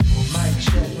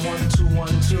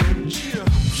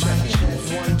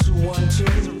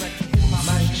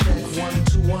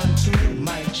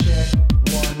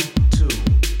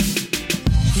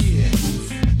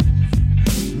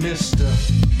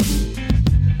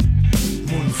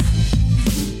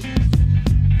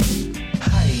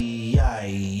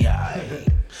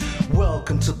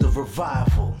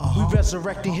revival. We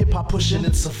resurrecting hip-hop, pushing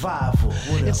in survival.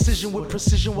 Incision with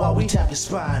precision while we tap your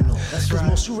spinal. Cause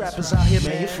most you rappers out here,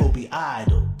 man, your flow be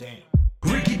idle.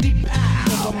 Ricky Deep,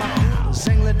 on my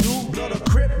Zangler do, blood a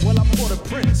crip, well I'm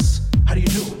Port-au-Prince. How do you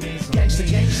do? Gangsta,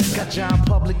 gangsta. Got John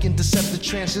Public in deceptive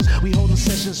trances. We holding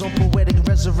sessions on poetic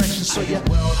resurrection. So yeah,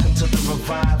 welcome to the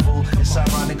revival. It's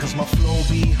ironic cause my flow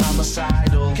be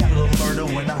homicidal. Capital murder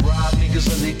when I rob niggas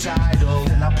of their title.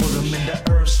 Then I put them in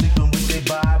the earth sleeping with their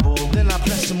Bible. Then I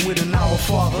bless them with an Our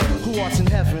Father who art in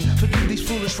heaven. Forgive these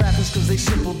foolish rappers cause they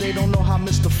simple. They don't know how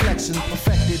Mr. Flexin'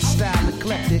 perfected style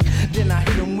eclectic. Then I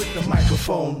hit them with the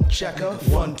microphone. Checker,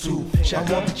 1, 2, check.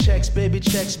 I want the checks, baby,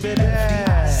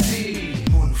 FDIC.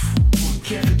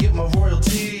 Can't forget my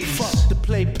royalties. Fuck the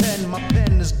playpen, my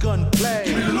pen is gunplay.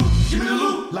 Give me the loot, give me the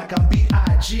loot. Like I'm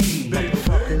B.I.G.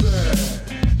 Motherfuckers.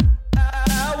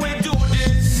 How we do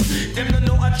this? Them don't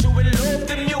know I truly love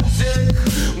the music.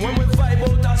 When we vibe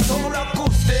out our soul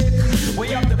acoustic, we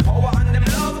have the power and them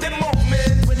love the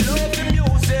movement. We love the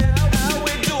music. How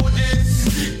we do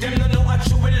this? Them don't know I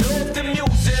truly love the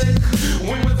music.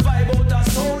 When we vibe out our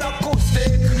soul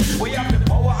acoustic, we have the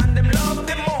power and them love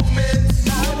the movement.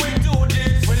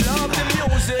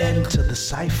 Enter the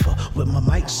cipher with my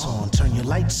mics on. Turn your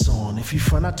lights on. If you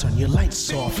front, I turn your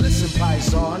lights off. Listen,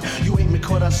 Paisan, you ain't me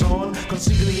corazon.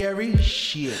 Consigliere,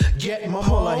 shit. Get my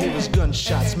all I hear is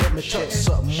gunshots. Make me touch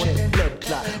something when the blood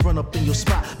clot. Run up in your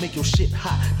spot, make your shit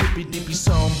hot. Dippy dippy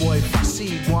song boy,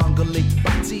 Fasi, Wangalik,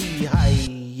 Bati,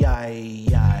 hi.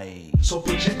 So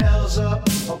put your L's up,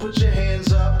 or put your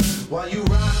hands up while you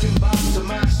rockin' bob to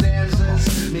my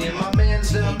stanzas. Me and my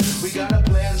mans them, we got a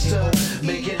plans to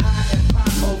make it hot and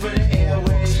pop over the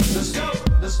airways. Let's go,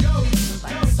 let's go,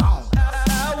 let's go.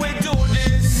 How we do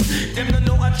this? Them don't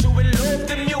know I truly love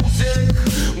the music.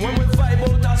 When we vibe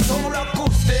out our soul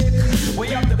acoustic, we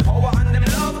have the power and them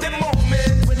love the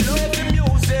movement. We love the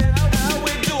music. How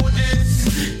we do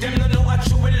this? Them don't know I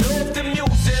truly love the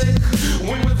music.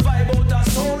 When we vibe out our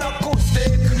soul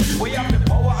acoustic, we have the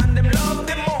power and them love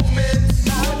the movement.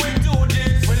 How we do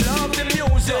this? We love the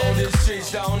music. Down the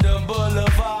streets, down the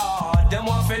boulevard, them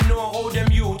want to know how them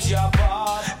youth your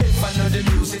part. If I know the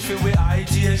music feel with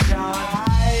ideation,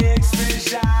 high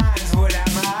expressions, what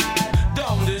am I?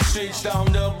 Down the streets,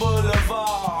 down the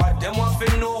boulevard, them want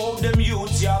to know how them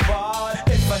youth your part.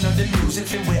 If I know the music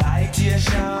feel with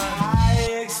ideation.